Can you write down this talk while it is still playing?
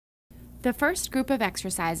The first group of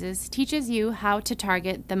exercises teaches you how to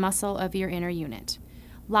target the muscle of your inner unit.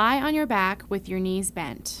 Lie on your back with your knees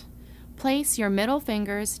bent. Place your middle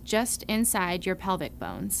fingers just inside your pelvic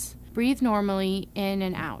bones. Breathe normally in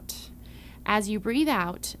and out. As you breathe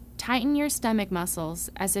out, tighten your stomach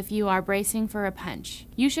muscles as if you are bracing for a punch.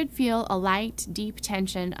 You should feel a light, deep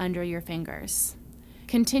tension under your fingers.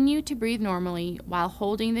 Continue to breathe normally while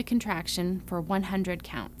holding the contraction for 100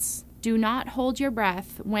 counts. Do not hold your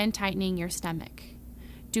breath when tightening your stomach.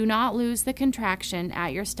 Do not lose the contraction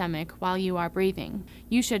at your stomach while you are breathing.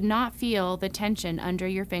 You should not feel the tension under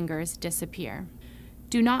your fingers disappear.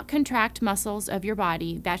 Do not contract muscles of your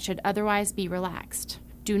body that should otherwise be relaxed.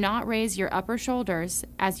 Do not raise your upper shoulders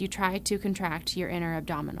as you try to contract your inner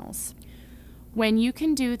abdominals. When you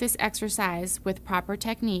can do this exercise with proper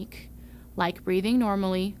technique, like breathing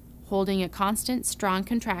normally, holding a constant, strong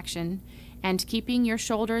contraction, and keeping your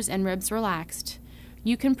shoulders and ribs relaxed,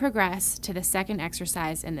 you can progress to the second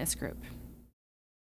exercise in this group.